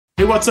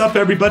what's up,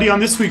 everybody? On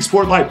this week's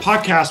Sportlight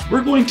podcast,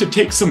 we're going to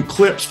take some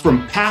clips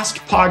from past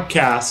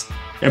podcasts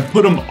and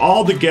put them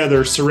all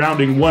together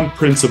surrounding one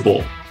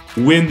principle: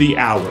 win the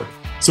hour.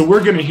 So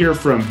we're going to hear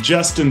from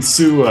Justin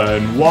Sua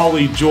and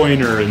Wally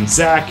Joyner and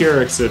Zach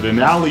Erickson and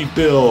Allie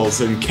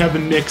Bills and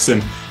Kevin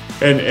Nixon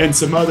and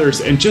some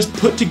others, and just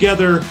put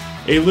together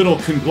a little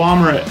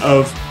conglomerate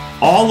of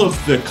all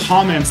of the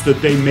comments that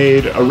they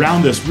made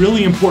around this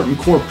really important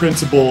core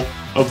principle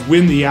of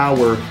win the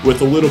hour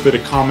with a little bit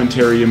of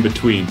commentary in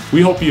between.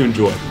 We hope you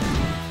enjoy.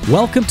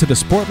 Welcome to the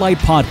Sportlight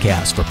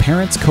Podcast for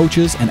parents,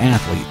 coaches, and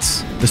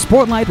athletes. The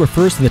Sportlight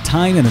refers to the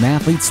time in an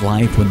athlete's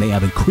life when they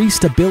have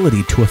increased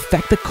ability to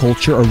affect the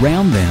culture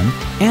around them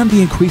and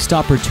the increased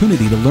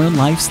opportunity to learn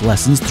life's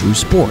lessons through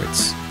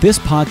sports. This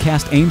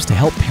podcast aims to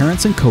help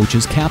parents and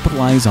coaches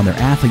capitalize on their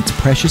athletes'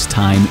 precious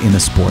time in the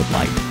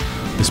Sportlight.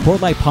 The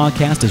Sportlight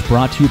Podcast is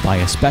brought to you by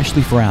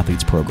Especially for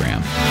Athletes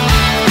program.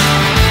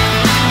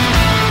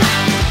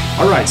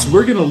 All right, so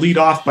we're going to lead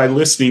off by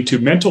listening to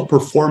mental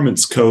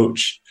performance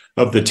coach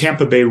of the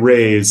Tampa Bay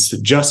Rays,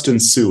 Justin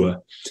Sua.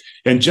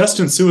 And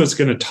Justin Sua is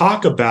going to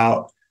talk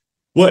about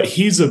what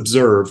he's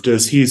observed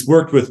as he's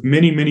worked with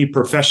many, many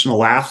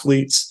professional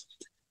athletes,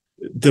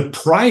 the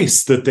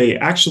price that they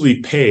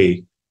actually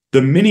pay,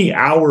 the many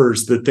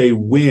hours that they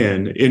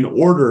win in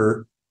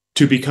order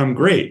to become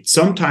great.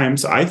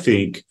 Sometimes I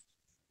think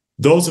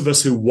those of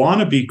us who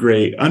want to be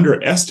great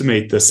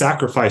underestimate the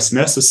sacrifice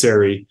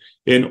necessary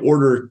in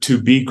order to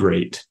be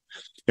great.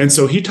 And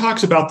so he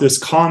talks about this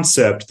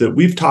concept that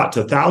we've taught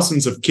to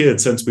thousands of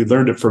kids since we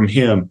learned it from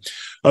him,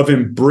 of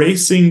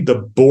embracing the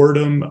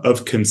boredom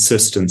of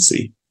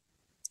consistency.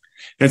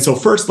 And so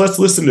first, let's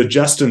listen to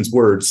Justin's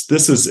words.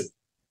 This is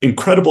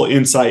incredible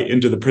insight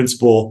into the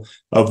principle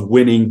of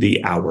winning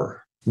the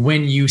hour.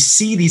 When you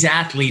see these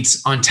athletes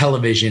on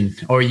television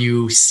or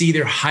you see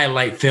their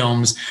highlight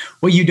films,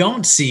 what you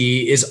don't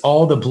see is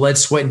all the blood,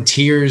 sweat, and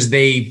tears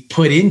they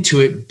put into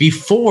it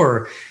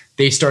before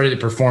they started to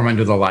perform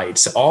under the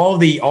lights, all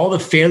the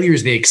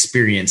failures they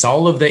experienced,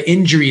 all of the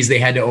injuries they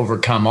had to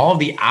overcome, all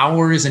the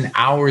hours and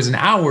hours and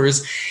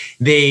hours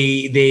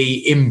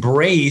they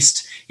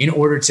embraced in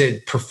order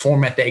to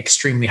perform at the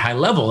extremely high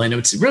level. And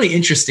what's really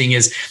interesting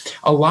is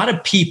a lot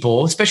of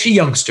people, especially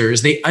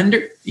youngsters,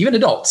 even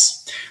adults,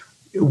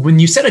 when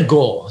you set a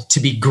goal to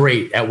be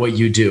great at what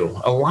you do,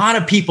 a lot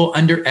of people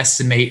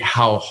underestimate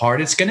how hard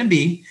it's going to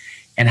be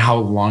and how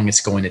long it's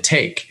going to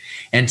take.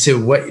 And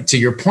to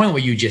your point,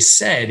 what you just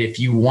said, if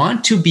you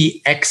want to be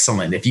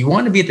excellent, if you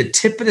want to be at the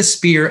tip of the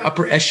spear,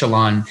 upper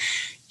echelon,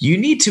 you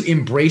need to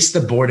embrace the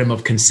boredom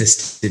of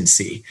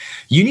consistency.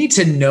 You need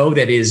to know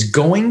that it is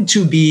going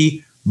to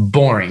be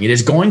boring. It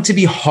is going to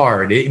be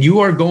hard. You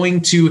are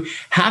going to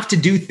have to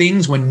do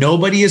things when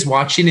nobody is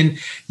watching. And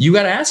you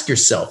got to ask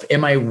yourself,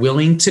 am I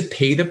willing to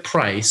pay the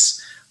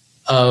price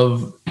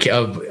of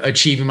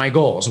achieving my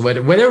goals,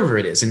 whatever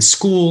it is, in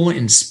school,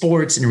 in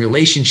sports, in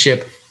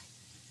relationship?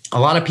 A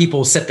lot of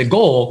people set the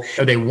goal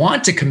or they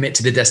want to commit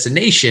to the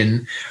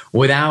destination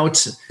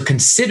without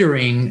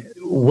considering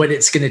what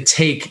it's going to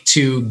take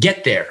to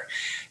get there.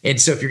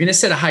 And so if you're going to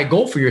set a high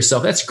goal for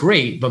yourself, that's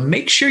great, but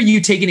make sure you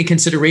take into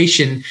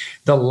consideration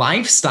the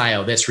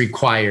lifestyle that's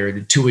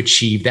required to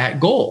achieve that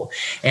goal.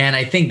 And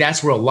I think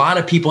that's where a lot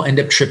of people end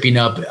up tripping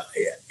up.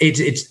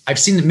 I've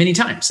seen it many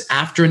times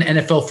after an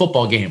NFL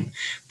football game,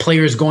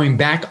 players going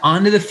back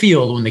onto the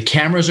field when the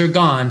cameras are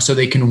gone so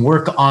they can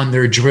work on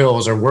their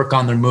drills or work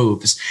on their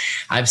moves.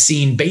 I've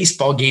seen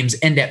baseball games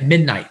end at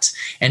midnight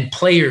and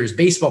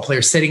baseball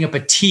players setting up a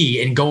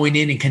tee and going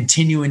in and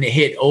continuing to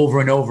hit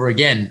over and over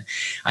again.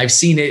 I've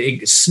seen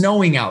it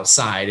snowing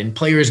outside and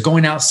players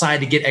going outside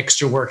to get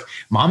extra work.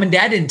 Mom and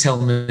dad didn't tell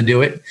them to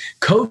do it.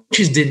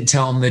 Coaches didn't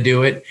tell them to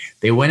do it.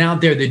 They went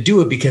out there to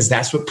do it because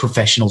that's what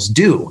professionals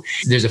do.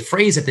 There's a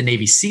phrase that the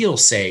Navy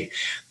SEALs say,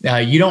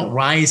 you don't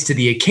rise to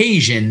the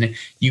occasion,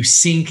 you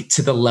sink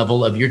to the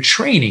level of your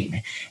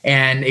training.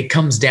 And it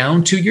comes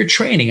down to your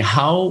training.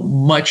 How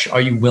much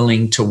are you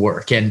willing to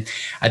work? And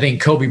I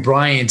think Kobe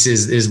Bryant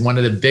is one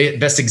of the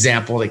best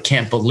example. I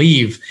can't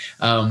believe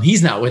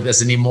he's not with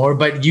us anymore,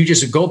 but you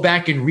just go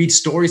back and read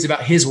stories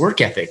about his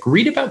work ethic.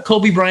 Read about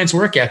Kobe Bryant's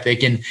work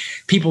ethic. And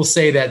people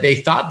say that they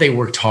thought they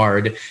worked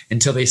hard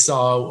until they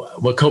saw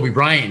what Kobe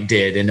Bryant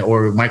did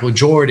or Michael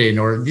Jordan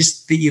or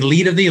just the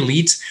elite of the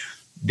elites.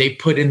 They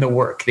put in the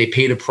work, they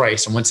paid a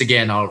price. And once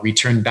again, I'll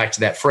return back to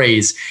that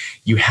phrase.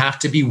 You have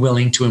to be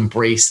willing to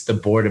embrace the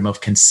boredom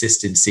of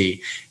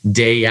consistency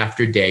day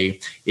after day.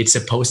 It's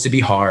supposed to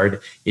be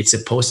hard. It's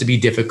supposed to be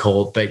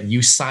difficult, but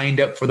you signed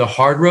up for the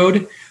hard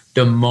road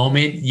the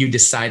moment you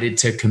decided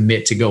to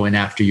commit to going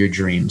after your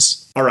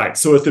dreams. All right.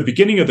 So at the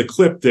beginning of the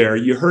clip there,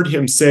 you heard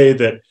him say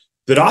that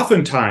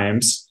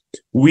oftentimes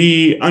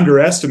we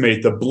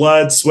underestimate the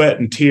blood, sweat,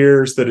 and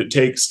tears that it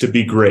takes to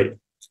be great.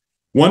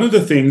 One of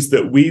the things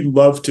that we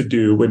love to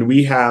do when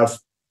we have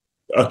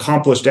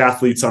accomplished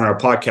athletes on our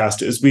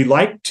podcast is we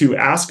like to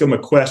ask them a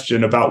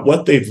question about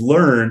what they've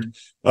learned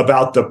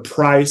about the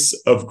price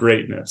of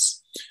greatness.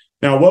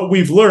 Now, what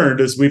we've learned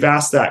as we've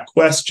asked that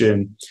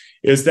question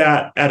is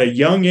that at a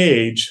young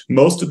age,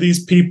 most of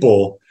these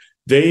people,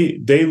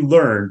 they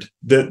learned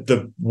that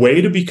the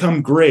way to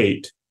become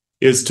great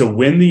is to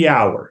win the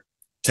hour,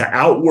 to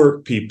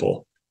outwork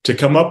people, to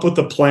come up with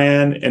a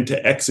plan and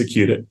to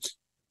execute it.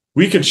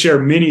 We could share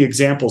many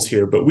examples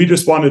here, but we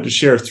just wanted to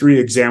share 3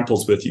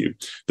 examples with you.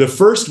 The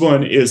first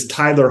one is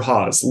Tyler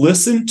Haws.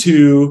 Listen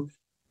to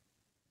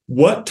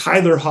what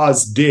Tyler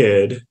Haws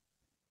did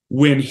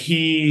when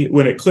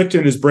it clicked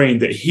in his brain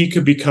that he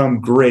could become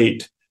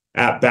great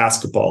at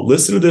basketball.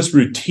 Listen to this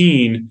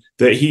routine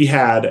that he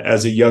had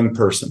as a young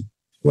person.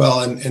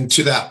 Well, and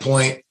to that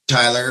point,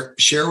 Tyler,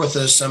 share with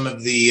us some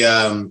of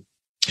the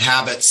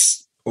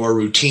habits or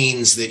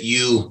routines that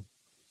you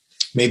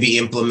maybe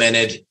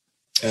implemented.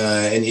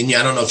 And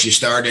I don't know if you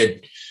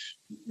started,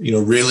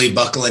 really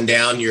buckling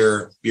down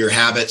your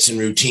habits and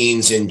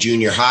routines in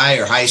junior high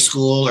or high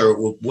school,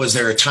 or was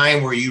there a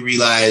time where you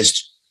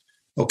realized,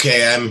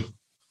 okay,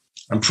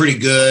 I'm pretty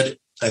good.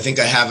 I think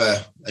I have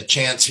a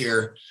chance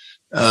here.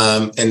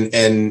 And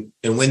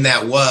when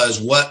that was,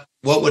 what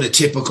would a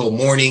typical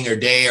morning or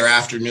day or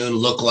afternoon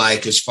look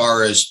like as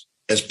far as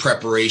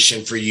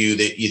preparation for you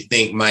that you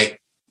think might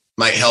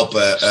help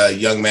a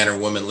young man or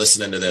woman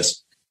listening to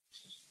this?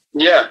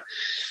 Yeah.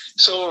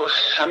 So,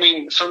 I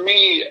mean, for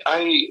me,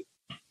 I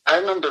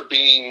remember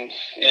being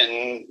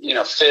in,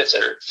 fifth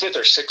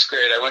or sixth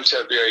grade. I went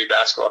to a BYU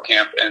basketball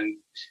camp and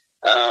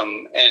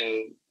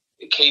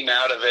came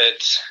out of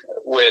it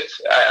with,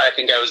 I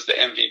think I was the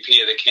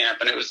MVP of the camp.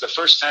 And it was the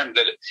first time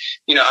that,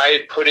 I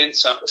had put in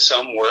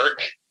some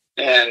work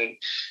and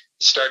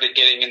started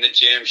getting in the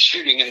gym,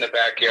 shooting in the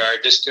backyard,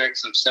 just doing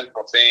some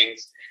simple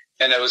things.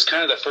 And it was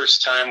kind of the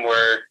first time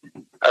where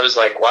I was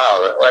like,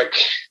 wow, like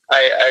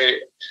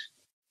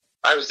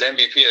I was the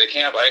MVP of the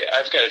camp.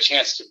 I've got a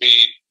chance to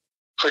be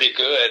pretty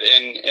good.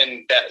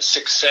 And that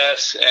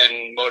success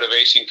and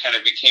motivation kind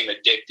of became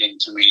addicting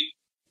to me.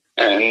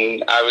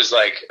 And I was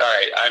like, all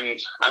right,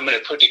 I'm going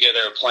to put together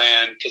a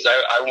plan because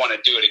I want to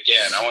do it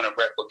again. I want to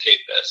replicate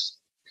this.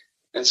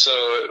 And so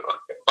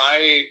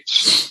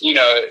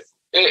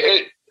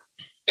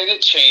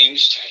it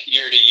changed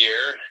year to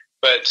year,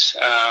 but,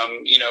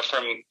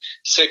 from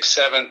 6th,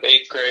 7th,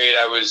 8th grade,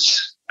 I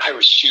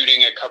was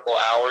shooting a couple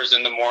hours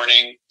in the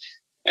morning.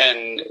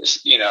 And,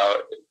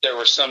 there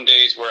were some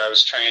days where I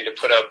was trying to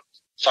put up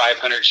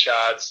 500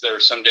 shots. There were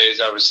some days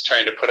I was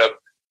trying to put up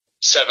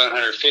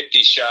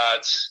 750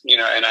 shots,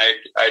 and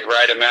I'd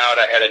write them out.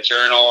 I had a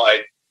journal.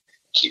 I'd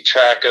keep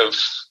track of,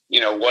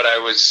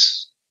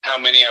 how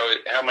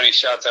many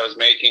shots I was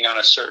making on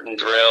a certain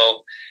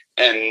drill.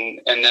 And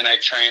then I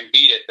try and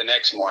beat it the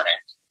next morning.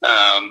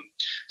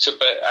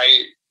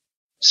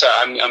 So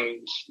I'm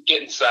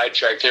getting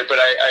sidetracked here, but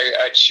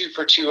I'd shoot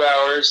for 2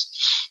 hours.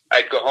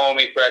 I'd go home,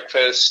 eat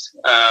breakfast,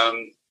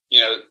 hang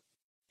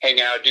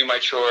out, do my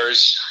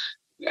chores.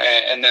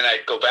 And then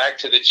I'd go back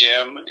to the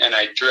gym and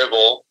I'd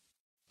dribble.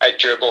 I'd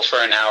dribble for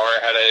an hour. I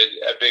had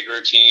a big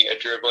routine, a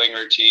dribbling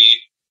routine.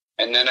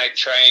 And then I'd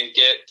try and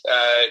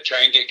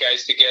get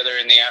guys together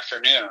in the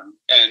afternoon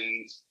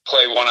and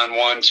play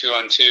 1-on-1,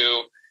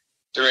 2-on-2,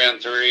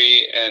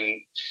 3-on-3.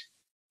 And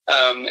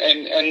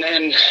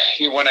then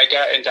when I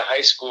got into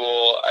high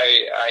school,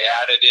 I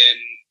added in,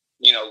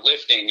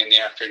 lifting in the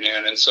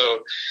afternoon. And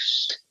so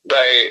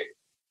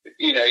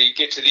you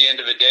get to the end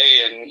of the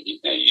day and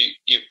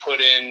you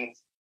put in,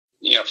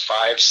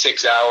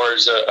 5-6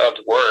 hours of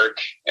work.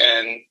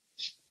 And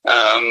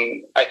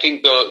I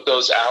think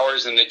those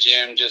hours in the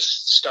gym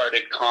just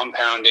started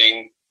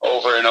compounding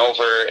over and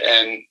over.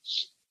 And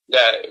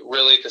that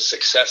really the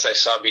success I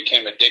saw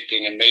became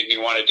addicting and made me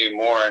want to do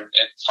more and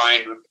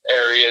find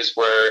areas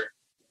where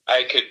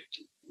I could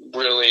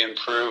really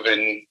improve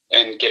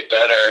and get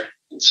better.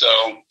 And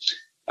so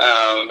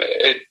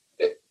that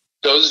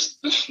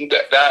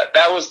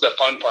was the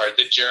fun part,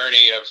 the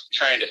journey of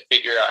trying to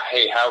figure out,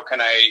 hey, how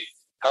can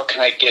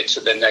I get to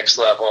the next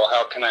level?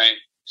 How can I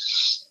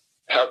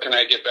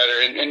get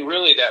better? And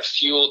really that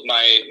fueled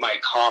my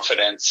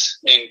confidence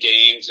in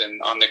games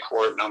and on the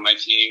court and on my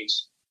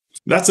teams.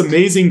 That's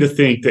amazing to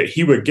think that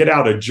he would get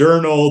out a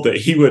journal, that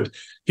he would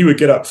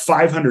get up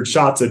 500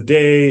 shots a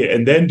day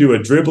and then do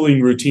a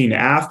dribbling routine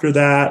after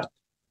that.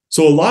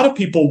 So a lot of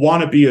people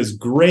want to be as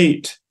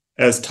great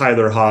as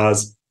Tyler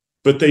Haws,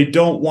 but they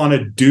don't want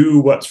to do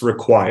what's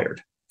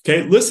required.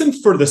 Okay, listen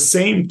for the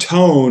same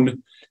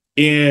tone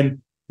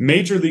in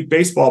Major League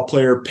Baseball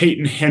player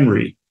Peyton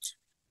Henry.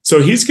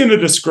 So he's going to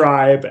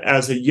describe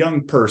as a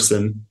young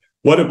person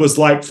what it was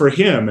like for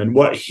him and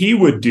what he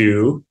would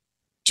do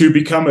to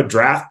become a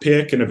draft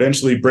pick and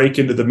eventually break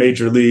into the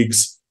major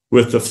leagues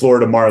with the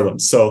Florida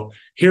Marlins. So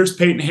here's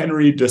Peyton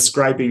Henry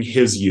describing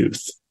his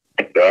youth.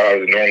 I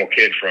was a normal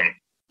kid from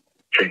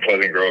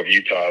Pleasant Grove,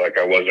 Utah. Like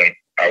I wasn't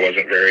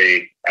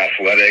very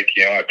athletic.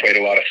 I played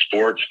a lot of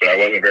sports, but I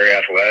wasn't very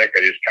athletic. I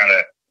just kind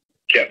of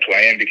kept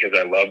playing because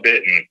I loved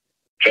it and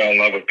fell in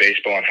love with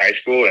baseball in high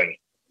school. And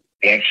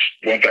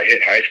once I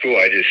hit high school,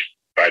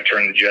 I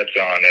turned the jets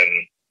on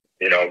and,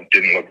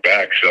 didn't look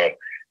back. So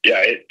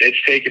yeah,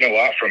 it's taken a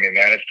lot from me,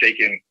 man. It's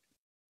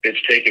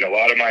taken a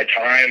lot of my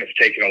time. It's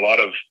taken a lot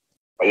of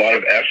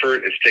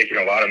effort. It's taken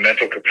a lot of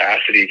mental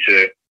capacity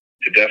to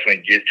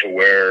definitely get to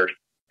where,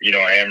 you know,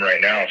 I am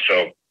right now.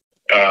 So,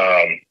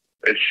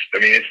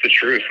 it's the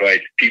truth.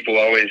 Like people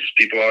always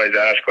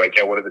ask like,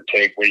 yeah, what does it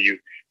take? What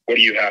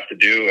do you have to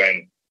do?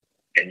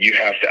 And you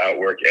have to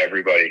outwork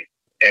everybody.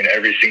 And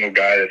every single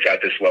guy that's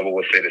at this level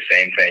will say the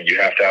same thing.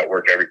 You have to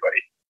outwork everybody.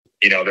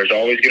 You know, there's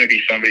always going to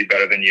be somebody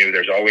better than you.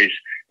 There's always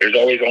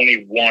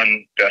only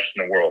one best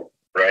in the world,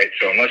 right?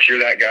 So unless you're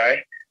that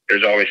guy,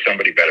 there's always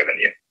somebody better than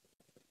you.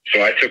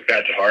 So I took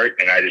that to heart,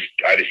 and I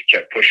just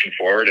kept pushing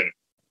forward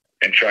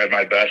and tried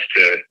my best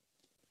to,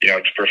 you know,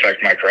 to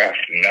perfect my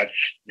craft. And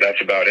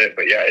that's about it.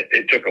 But yeah,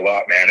 it took a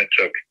lot, man. It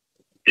took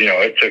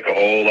a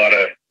whole lot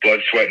of blood,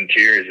 sweat, and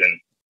tears. And,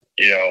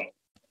 you know,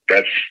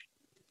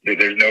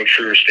 there's no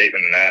truer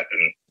statement than that.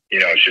 And, you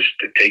know, it's just,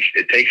 it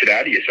takes it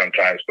out of you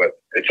sometimes, but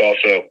it's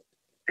also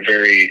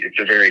it's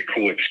a very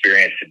cool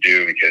experience to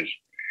do because,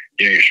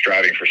 you know, you're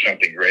striving for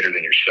something greater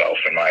than yourself,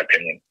 in my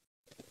opinion.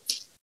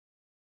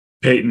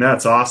 Peyton,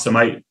 that's awesome.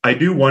 I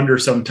do wonder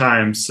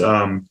sometimes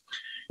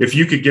if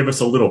you could give us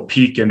a little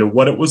peek into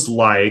what it was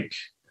like.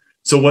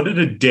 So what did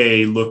a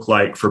day look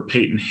like for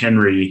Peyton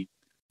Henry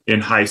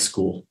in high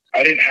school?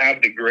 I didn't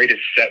have the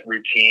greatest set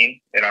routine,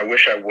 and I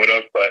wish I would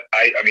have, but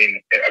I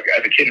mean,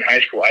 as a kid in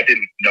high school, I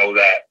didn't know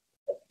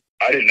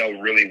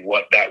really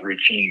what that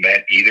routine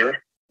meant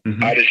either.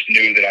 Mm-hmm. I just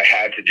knew that I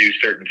had to do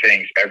certain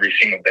things every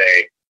single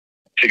day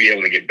to be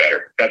able to get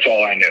better. That's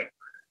all I knew.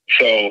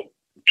 So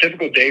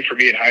typical day for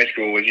me in high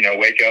school was, you know,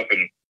 wake up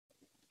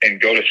and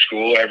go to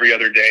school every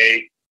other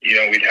day. You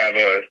know, we'd have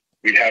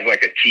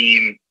like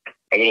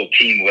a little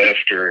team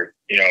lift or,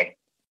 you know,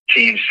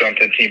 team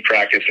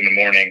practice in the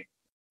morning.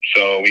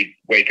 So we'd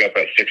wake up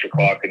at 6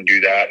 o'clock and do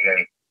that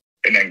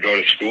and then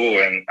go to school.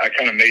 And I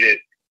kind of made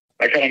it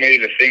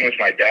a thing with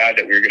my dad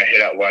that we were going to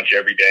hit out lunch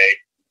every day.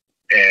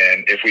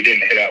 And if we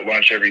didn't hit out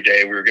lunch every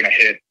day, we were going to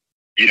hit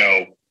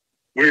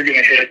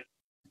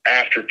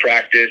after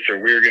practice, or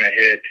we were going to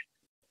hit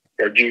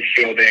or do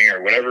fielding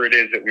or whatever it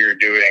is that we were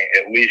doing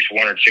at least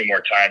one or two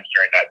more times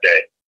during that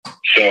day.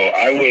 So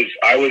I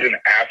was an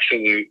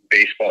absolute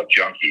baseball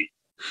junkie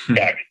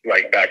back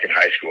in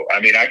high school. I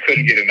mean, I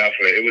couldn't get enough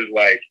of it. It was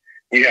like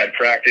we had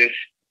practice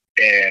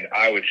and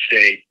I would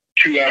stay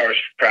 2 hours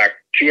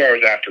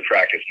after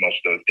practice most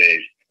of those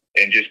days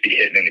and just be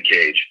hitting in the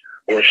cage.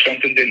 Or if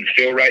something didn't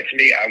feel right to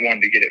me, I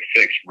wanted to get it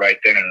fixed right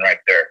then and right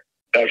there.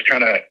 That's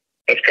kind of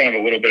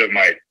a little bit of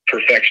my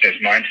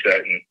perfectionist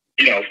mindset. And,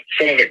 you know,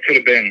 some of it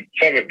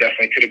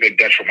definitely could have been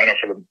detrimental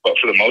but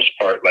for the most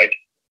part, like,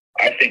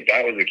 I think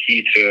that was the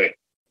key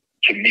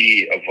to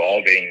me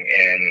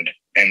evolving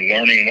and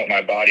learning what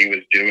my body was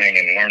doing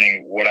and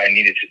learning what I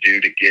needed to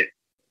do to get,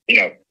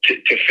 you know,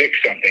 to fix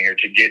something or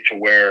to get to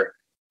where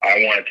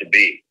I wanted to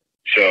be.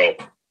 So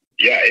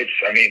yeah,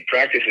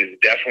 practice is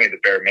definitely the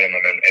bare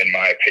minimum in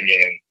my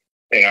opinion.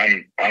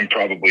 And I'm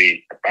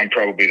probably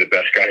the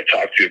best guy to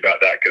talk to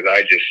about that. Cause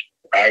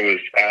I was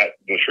at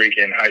the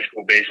freaking high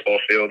school baseball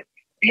field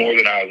more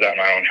than I was at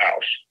my own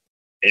house.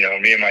 You know,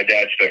 me and my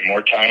dad spent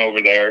more time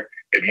over there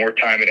and more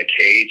time in a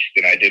cage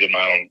than I did in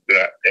my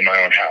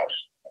own house.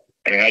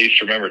 I mean, I used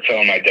to remember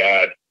telling my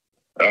dad,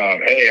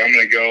 hey, I'm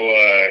going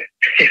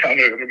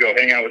to go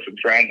hang out with some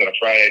friends on a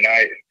Friday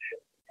night.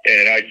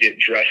 And I'd get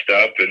dressed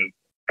up and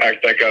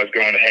act like I was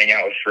going to hang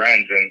out with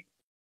friends, and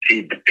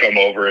he'd come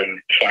over and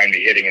find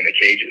me hitting in the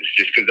cages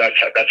just because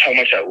that's how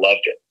much I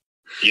loved it,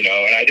 you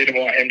know. And I didn't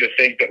want him to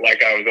think that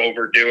like I was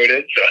overdoing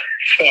it,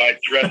 so I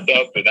dressed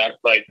up and act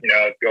like, you know,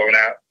 I was going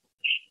out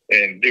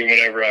and doing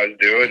whatever I was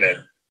doing,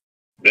 and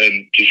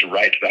then just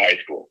right to the high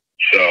school.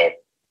 So,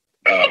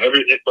 but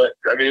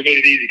I mean, it made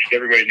it easy because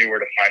everybody knew where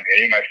to find me.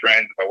 Any of my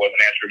friends, if I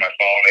wasn't answering my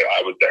phone,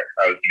 I was there.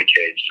 I was in the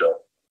cage. So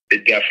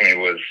it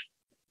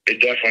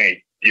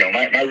definitely, you know,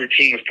 my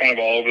routine was kind of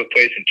all over the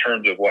place in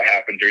terms of what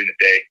happened during the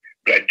day,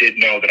 but I did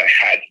know that I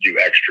had to do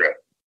extra,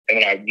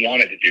 and that I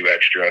wanted to do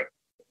extra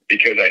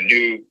because I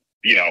knew,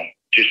 you know,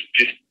 just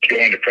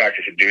going to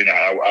practice and doing that,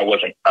 I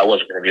wasn't going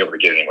to be able to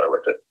get anywhere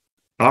with it.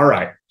 All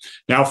right.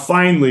 Now,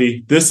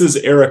 finally, this is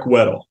Eric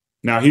Weddle.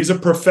 Now, he's a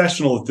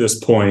professional at this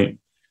point,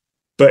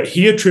 but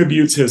he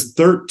attributes his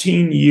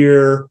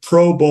 13-year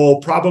Pro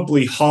Bowl,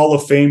 probably Hall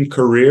of Fame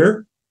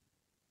career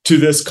to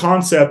this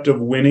concept of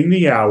winning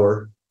the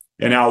hour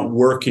and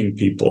outworking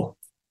people.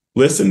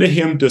 Listen to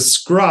him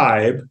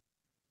describe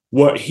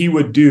what he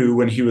would do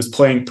when he was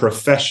playing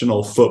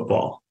professional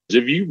football.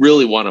 If you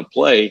really want to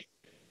play,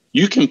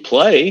 you can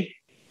play.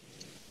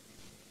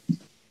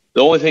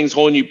 The only thing's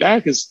holding you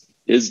back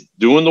is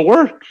doing the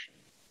work.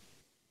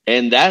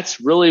 And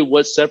that's really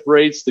what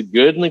separates the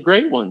good and the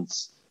great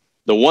ones.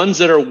 The ones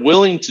that are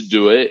willing to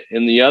do it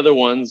and the other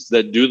ones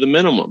that do the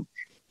minimum.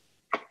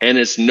 And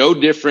it's no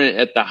different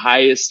at the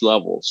highest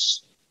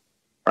levels,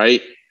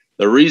 right?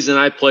 The reason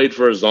I played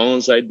for as long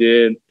as I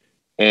did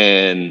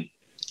and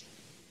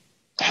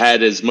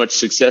had as much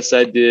success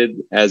I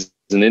did as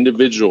an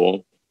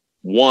individual,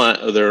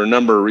 there are a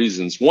number of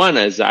reasons. One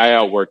is I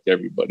outworked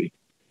everybody.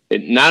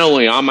 Not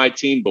only on my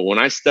team, but when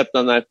I stepped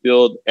on that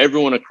field,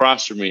 everyone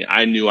across from me,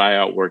 I knew I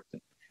outworked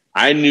them.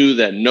 I knew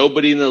that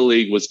nobody in the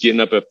league was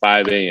getting up at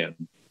 5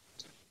 a.m.,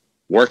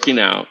 working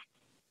out,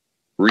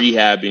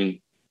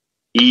 rehabbing,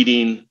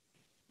 eating,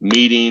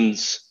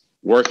 meetings,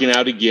 working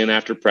out again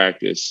after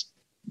practice,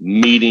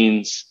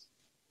 meetings,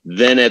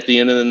 then at the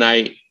end of the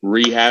night,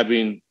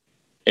 rehabbing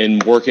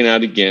and working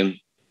out again,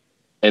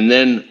 and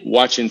then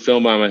watching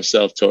film by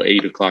myself till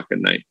 8 o'clock at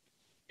night,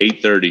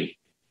 8:30,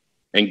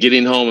 and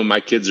getting home and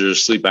my kids are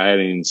asleep. I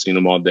hadn't even seen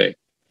them all day.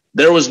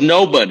 There was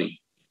nobody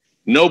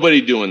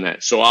doing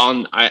that. So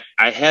I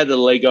had to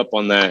leg up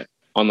on that,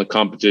 on the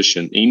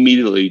competition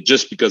immediately,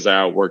 just because I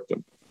outworked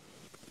them.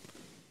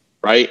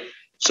 Right.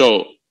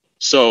 So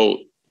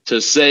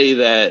to say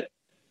that,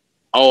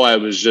 I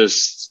was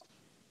just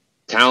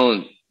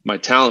my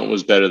talent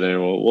was better than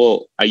everyone.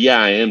 Well, yeah,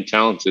 I am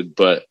talented,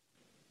 but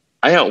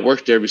I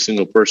outworked every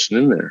single person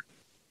in there.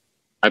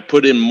 I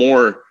put in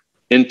more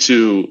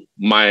into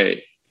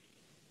my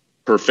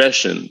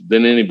profession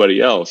than anybody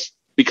else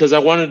because I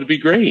wanted to be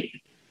great.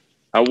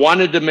 I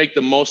wanted to make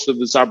the most of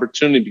this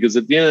opportunity because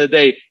at the end of the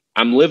day,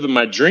 I'm living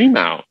my dream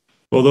out.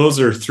 Well, those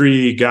are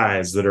three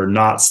guys that are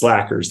not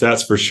slackers,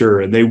 that's for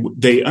sure. And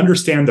they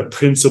understand the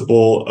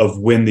principle of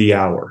win the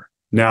hour.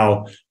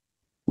 Now,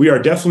 we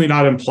are definitely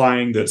not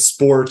implying that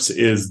sports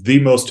is the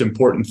most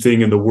important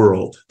thing in the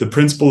world. The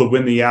principle of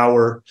win the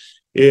hour,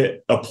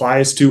 it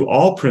applies to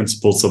all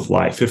principles of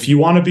life. If you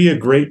want to be a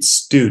great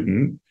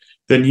student,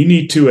 then you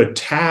need to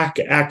attack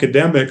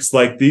academics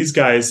like these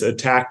guys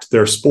attacked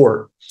their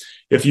sport.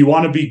 If you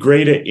want to be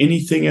great at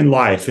anything in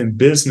life, in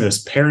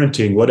business,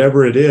 parenting,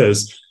 whatever it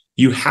is,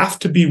 you have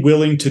to be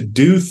willing to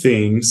do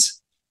things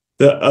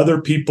that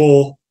other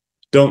people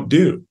don't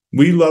do.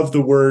 We love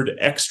the word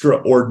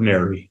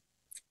extraordinary,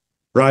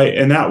 right?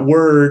 And that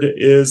word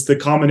is the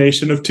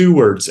combination of two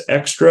words,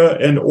 extra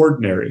and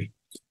ordinary.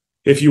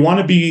 If you want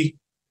to be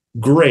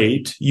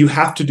great, you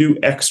have to do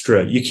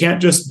extra. You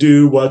can't just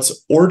do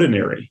what's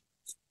ordinary.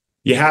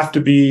 You have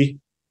to be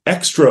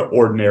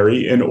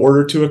extraordinary in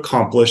order to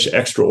accomplish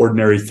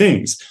extraordinary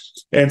things.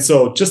 And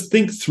so just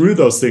think through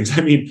those things.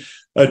 I mean,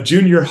 a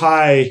junior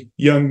high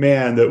young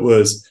man that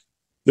was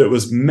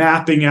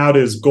mapping out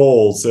his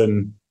goals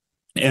and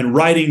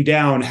writing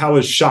down how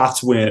his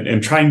shots went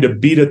and trying to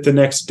beat it the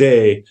next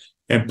day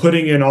and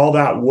putting in all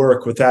that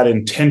work with that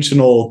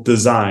intentional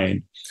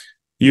design.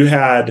 You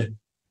had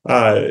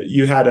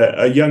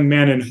a young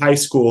man in high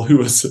school who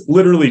was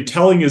literally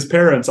telling his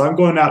parents, I'm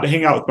going out to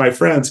hang out with my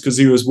friends, because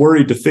he was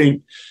worried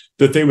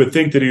that they would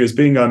think that he was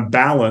being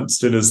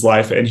unbalanced in his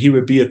life, and he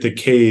would be at the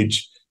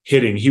cage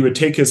hitting. He would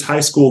take his high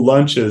school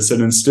lunches,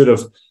 and instead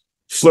of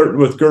flirting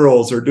with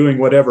girls or doing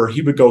whatever,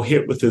 he would go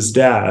hit with his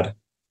dad.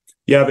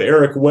 You have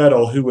Eric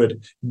Weddle, who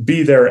would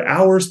be there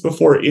hours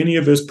before any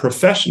of his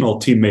professional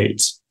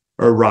teammates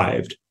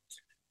arrived.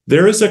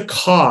 There is a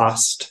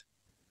cost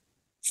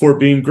for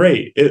being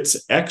great. It's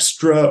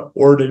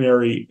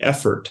extraordinary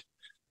effort.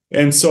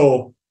 And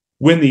so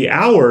when the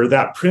hour,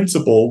 that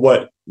principle,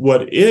 what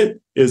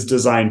it is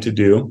designed to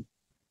do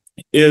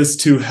is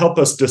to help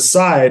us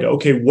decide,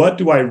 okay, what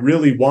do I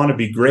really want to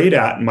be great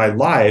at in my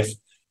life?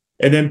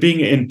 And then being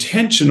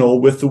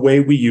intentional with the way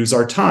we use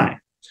our time.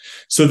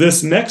 So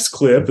this next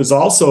clip is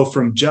also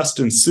from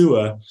Justin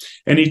Sua,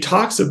 and he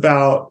talks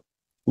about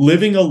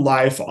living a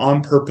life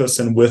on purpose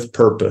and with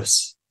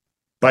purpose,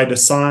 by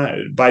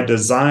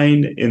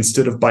design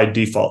instead of by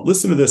default.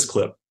 Listen to this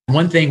clip.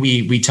 One thing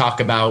we talk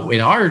about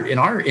in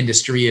our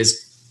industry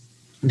is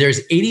there's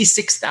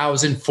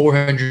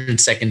 86,400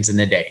 seconds in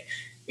the day.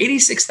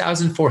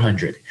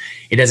 86,400.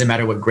 It doesn't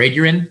matter what grade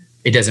you're in.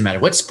 It doesn't matter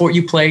what sport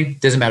you play.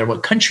 It doesn't matter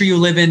what country you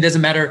live in. It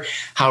doesn't matter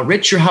how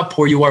rich or how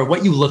poor you are,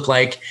 what you look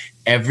like.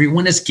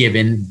 Everyone is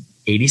given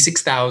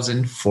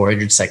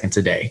 86,400 seconds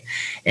a day.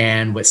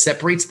 And what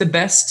separates the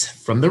best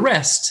from the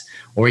rest,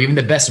 or even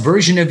the best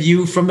version of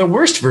you from the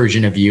worst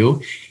version of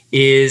you,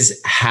 is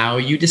how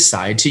you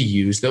decide to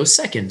use those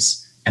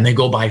seconds. And they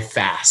go by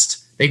fast.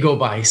 They go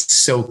by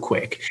so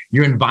quick.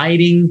 You're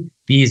inviting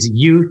these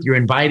youth, you're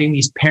inviting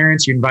these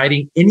parents, you're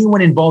inviting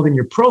anyone involved in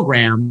your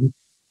program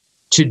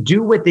to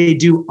do what they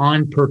do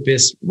on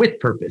purpose, with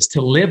purpose,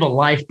 to live a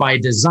life by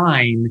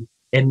design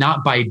and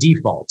not by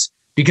default.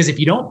 Because if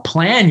you don't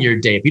plan your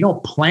day, if you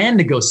don't plan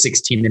to go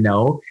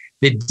 16-0,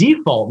 the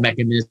default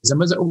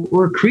mechanism is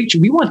we're a creature.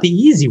 We want the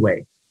easy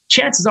way.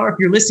 Chances are, if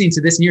you're listening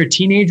to this and you're a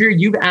teenager,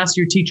 you've asked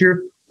your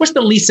teacher, what's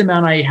the least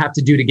amount I have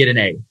to do to get an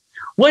A?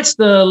 What's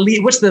the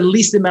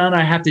least amount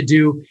I have to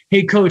do?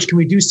 Hey, coach, can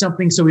we do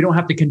something so we don't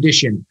have to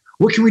condition?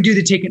 What can we do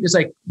to take it? It's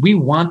like, we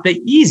want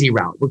the easy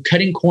route. We're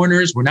cutting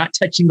corners. We're not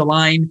touching the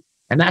line.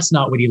 And that's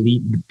not what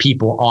elite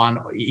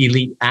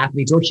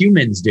athletes or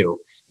humans do.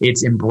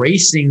 It's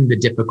embracing the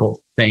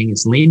difficult thing.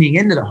 It's leaning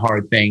into the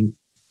hard thing,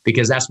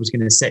 because that's what's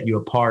going to set you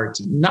apart,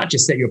 not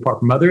just set you apart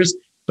from others,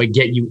 but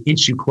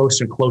inch you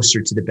closer and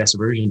closer to the best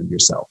version of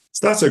yourself.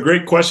 So that's a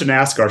great question to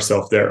ask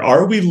ourselves there.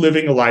 Are we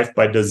living a life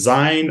by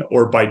design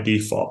or by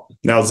default?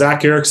 Now,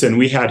 Zach Erickson,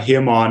 we had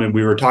him on and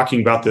we were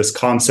talking about this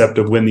concept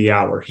of win the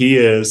hour. He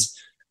is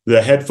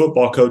the head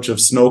football coach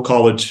of Snow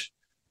College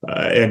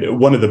and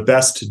one of the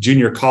best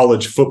junior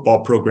college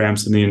football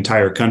programs in the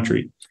entire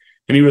country.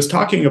 And he was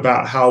talking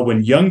about how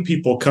when young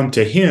people come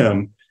to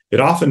him it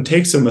often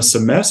takes them a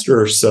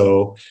semester or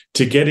so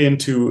to get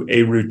into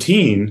a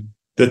routine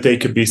that they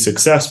could be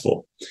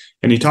successful.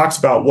 And he talks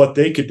about what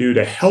they could do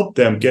to help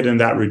them get in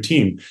that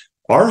routine.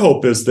 Our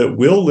hope is that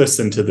we'll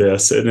listen to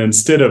this, and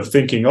instead of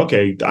thinking,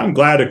 okay, I'm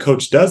glad a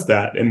coach does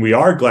that, and we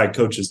are glad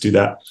coaches do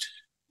that,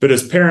 but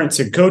as parents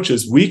and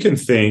coaches, we can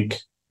think,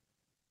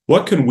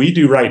 what can we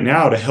do right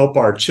now to help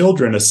our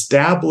children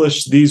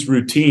establish these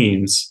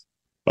routines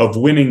of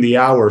winning the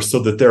hour so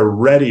that they're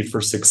ready for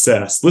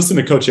success? Listen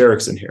to Coach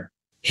Erickson here.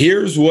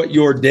 Here's what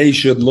your day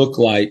should look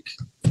like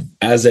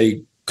as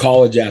a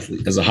college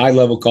athlete, as a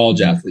high-level college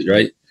athlete,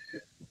 right?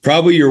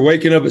 Probably you're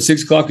waking up at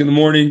 6 o'clock in the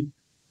morning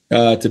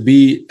to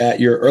be at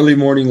your early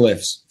morning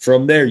lifts.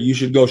 From there, you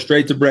should go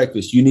straight to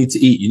breakfast. You need to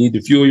eat. You need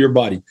to fuel your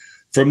body.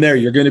 From there,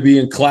 you're going to be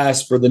in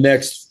class for the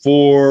next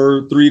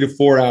 3 to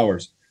 4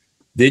 hours.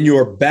 Then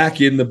you're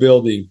back in the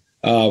building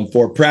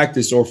for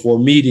practice or for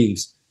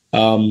meetings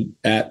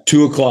at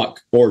 2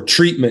 o'clock, or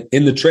treatment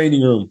in the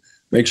training room.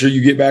 Make sure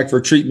you get back for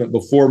treatment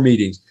before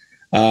meetings.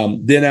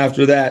 Then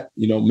after that,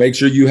 make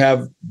sure you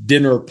have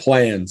dinner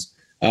plans.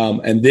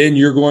 And then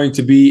you're going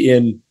to be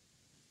in,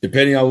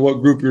 depending on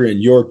what group you're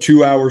in, your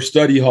 2-hour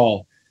study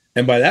hall.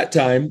 And by that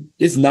time,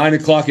 it's 9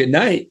 o'clock at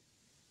night.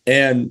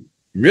 And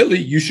really,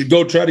 you should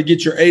go try to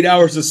get your 8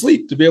 hours of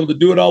sleep to be able to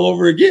do it all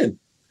over again.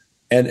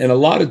 And a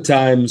lot of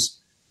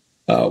times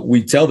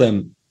we tell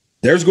them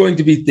there's going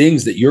to be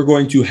things that you're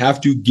going to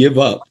have to give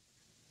up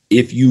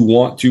if you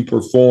want to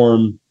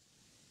perform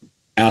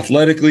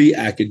athletically,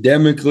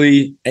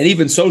 academically, and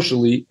even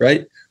socially,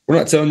 right? We're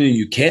not telling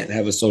you can't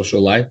have a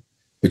social life,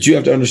 but you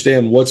have to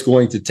understand what's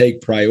going to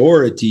take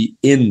priority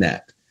in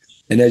that.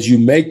 And as you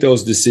make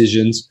those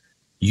decisions,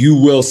 you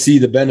will see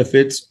the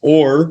benefits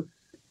or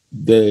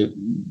the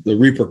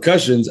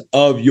repercussions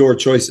of your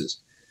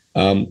choices.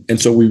 And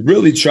so we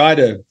really try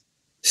to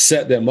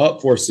set them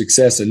up for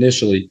success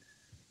initially.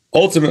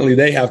 Ultimately,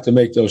 they have to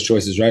make those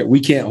choices, right? We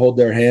can't hold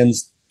their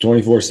hands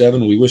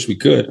 24/7. We wish we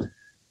could.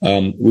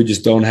 We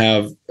just don't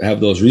have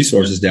those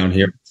resources down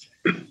here.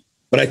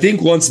 But I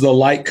think once the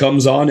light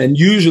comes on, and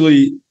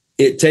usually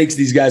it takes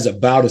these guys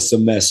about a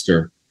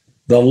semester,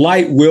 the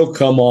light will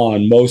come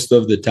on most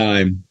of the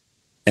time,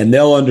 and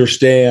they'll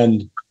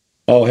understand,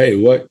 oh, hey,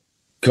 what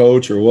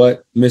coach or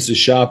what Mrs.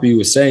 Shoppy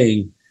was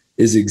saying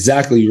is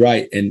exactly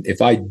right. And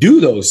if I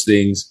do those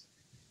things,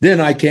 then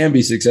I can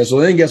be successful.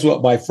 And then guess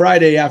what? By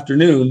Friday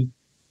afternoon,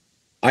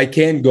 I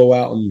can go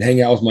out and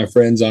hang out with my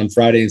friends on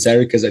Friday and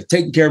Saturday because I've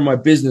taken care of my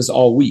business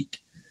all week.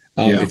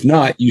 If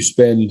not, you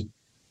spend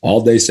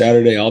all day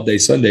Saturday, all day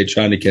Sunday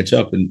trying to catch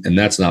up, and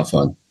that's not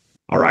fun.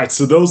 All right.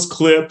 So those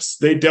clips,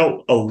 they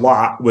dealt a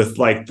lot with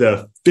like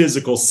the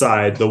physical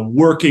side, the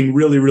working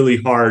really,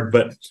 really hard.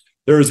 But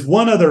there's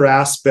one other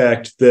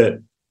aspect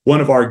that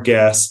one of our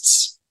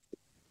guests,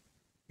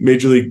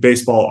 Major League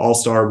Baseball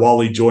All-Star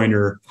Wally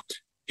Joyner,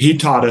 he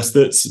taught us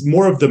that's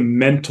more of the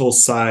mental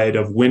side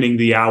of winning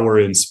the hour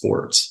in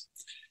sports.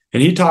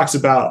 And he talks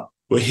about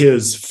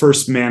his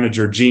first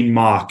manager, Gene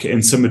Mauch,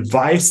 and some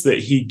advice that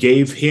he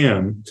gave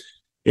him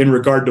in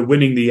regard to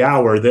winning the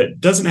hour that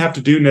doesn't have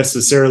to do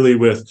necessarily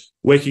with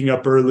waking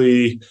up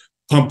early,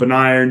 pump and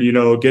iron,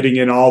 getting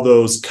in all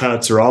those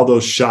cuts or all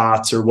those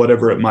shots or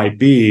whatever it might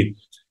be.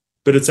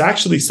 But it's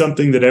actually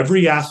something that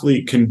every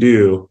athlete can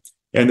do,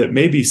 and that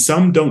maybe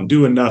some don't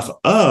do enough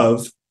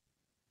of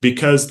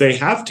because they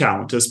have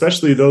talent,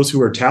 especially those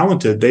who are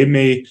talented. They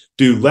may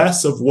do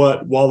less of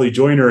what Wally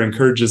Joyner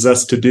encourages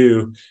us to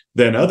do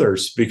than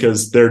others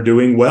because they're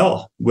doing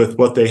well with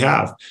what they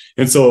have.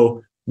 And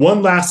so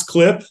one last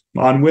clip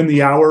on Win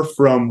the Hour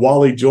from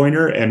Wally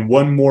Joyner and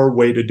one more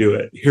way to do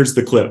it. Here's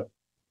the clip.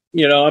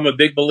 I'm a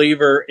big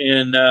believer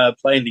in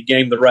playing the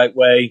game the right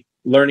way,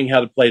 learning how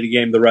to play the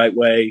game the right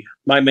way.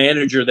 My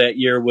manager that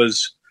year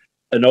was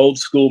an old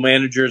school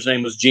manager. His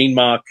name was Gene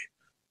Mauch.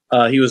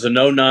 He was a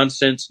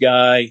no-nonsense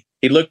guy.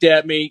 He looked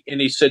at me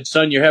and he said,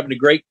 "Son, you're having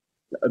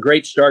a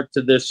great start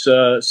to this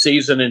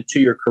season and to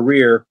your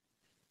career."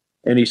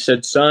 And he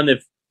said, "Son,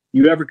 if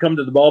you ever come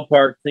to the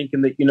ballpark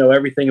thinking that you know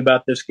everything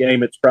about this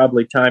game, it's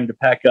probably time to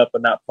pack up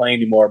and not play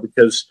anymore,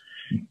 because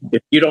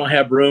if you don't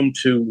have room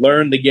to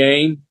learn the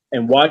game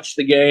and watch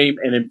the game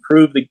and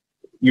improve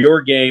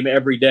your game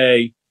every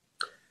day,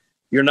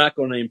 you're not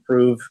going to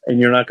improve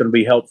and you're not going to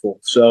be helpful."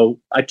 So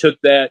I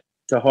took that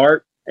to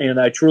heart, and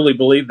I truly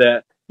believe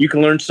that you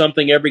can learn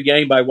something every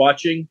game by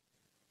watching.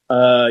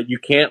 You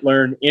can't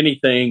learn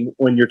anything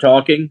when you're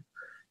talking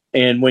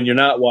and when you're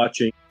not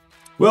watching.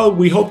 Well,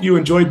 we hope you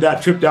enjoyed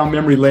that trip down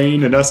memory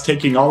lane and us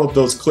taking all of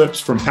those clips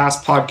from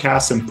past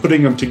podcasts and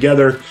putting them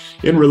together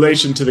in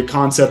relation to the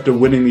concept of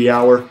winning the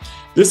hour.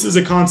 This is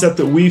a concept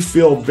that we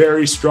feel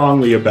very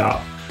strongly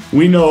about.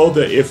 We know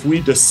that if we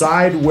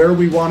decide where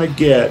we want to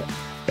get,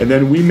 and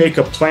then we make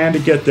a plan to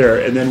get there,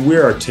 and then we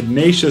are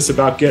tenacious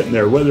about getting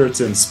there, whether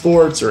it's in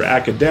sports or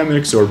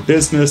academics or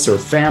business or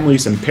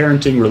families and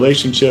parenting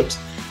relationships,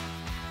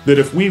 that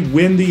if we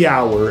win the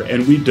hour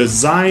and we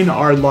design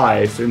our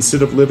life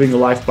instead of living a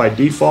life by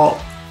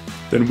default,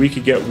 then we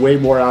could get way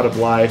more out of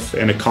life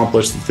and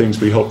accomplish the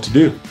things we hope to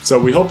do. So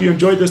we hope you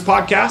enjoyed this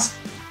podcast.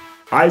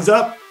 Eyes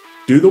up,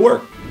 do the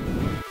work.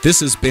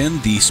 This has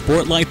been the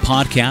Sportlight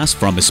Podcast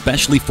from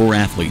Especially for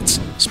Athletes,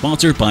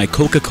 sponsored by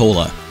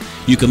Coca-Cola.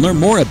 You can learn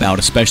more about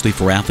Especially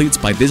for Athletes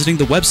by visiting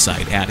the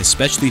website at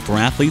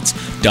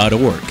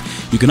especiallyforathletes.org.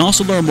 You can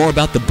also learn more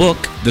about the book,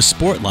 The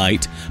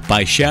Sportlight,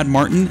 by Shad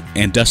Martin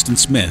and Dustin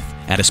Smith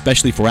at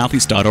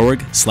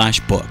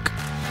especiallyforathletes.org/book.